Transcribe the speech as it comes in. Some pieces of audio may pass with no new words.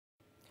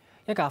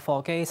一架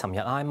貨機尋日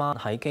挨晚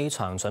喺機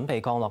場準備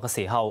降落嘅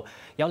時候，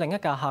有另一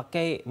架客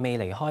機未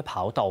離開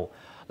跑道，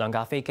兩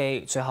架飛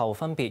機最後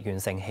分別完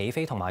成起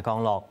飛同埋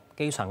降落，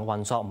機場嘅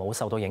運作冇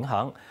受到影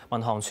響。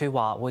民航處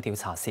話會調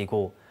查事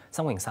故。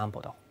曾永山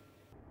報導。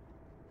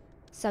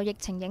受疫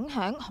情影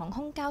響，航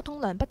空交通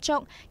量不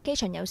足，機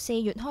場由4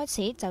月開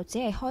始就只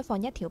係開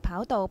放一條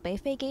跑道俾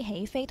飛機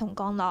起飛同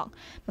降落。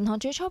民航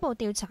處初步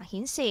調查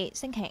顯示，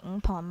星期五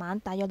傍晚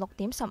大約6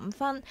點15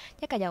分，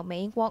一架由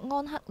美國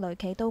安克雷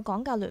奇到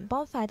港嘅聯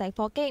邦快遞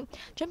貨機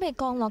準備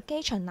降落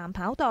機場南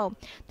跑道，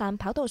但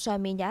跑道上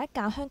面有一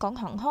架香港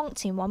航空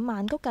前往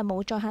曼谷嘅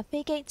無載客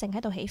飛機正喺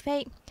度起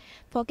飛。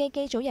貨機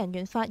機組人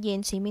員發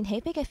現前面起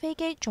飛嘅飛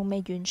機仲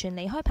未完全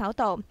離開跑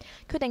道，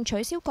決定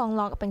取消降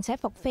落並且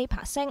復飛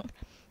爬升。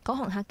嗰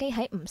航客機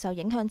喺唔受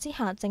影響之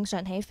下正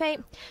常起飛，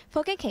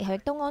貨機其後亦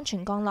都安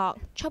全降落。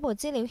初步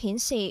資料顯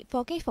示，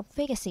貨機復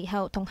飛嘅時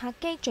候同客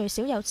機最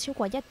少有超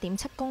過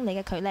1.7公里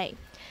嘅距離。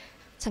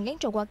曾經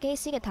做過機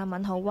師嘅譚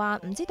文豪話：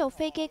唔知道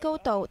飛機高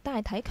度，但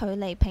係睇距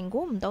離評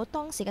估唔到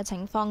當時嘅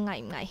情況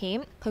危唔危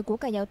險。佢估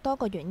計有多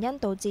個原因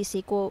導致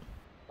事故，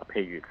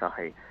譬如就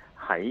係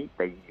喺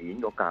地面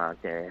嗰架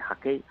嘅客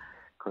機，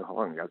佢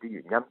可能有啲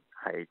原因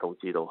係導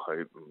致到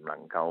佢唔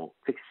能夠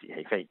即時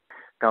起飛。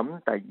咁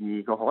第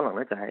二個可能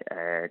咧就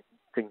係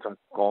正在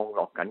降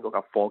落緊嗰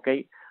架貨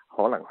機，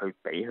可能去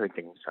比佢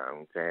正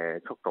常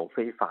嘅速度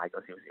飛快咗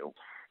少少。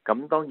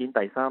咁當然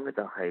第三咧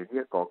就係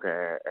呢一個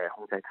嘅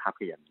控制塔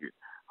嘅人員，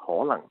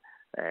可能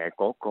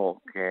嗰個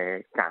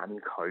嘅間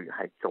距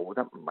係做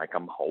得唔係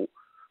咁好，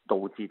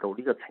導致到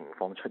呢個情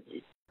況出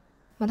現。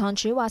民航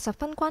處話十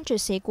分關注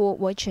事故，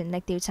會全力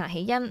調查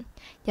起因。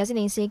有線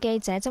電視記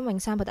者曾永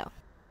山報道。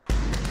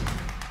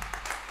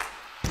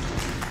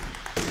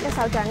一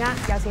手掌握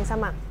有線新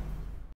聞。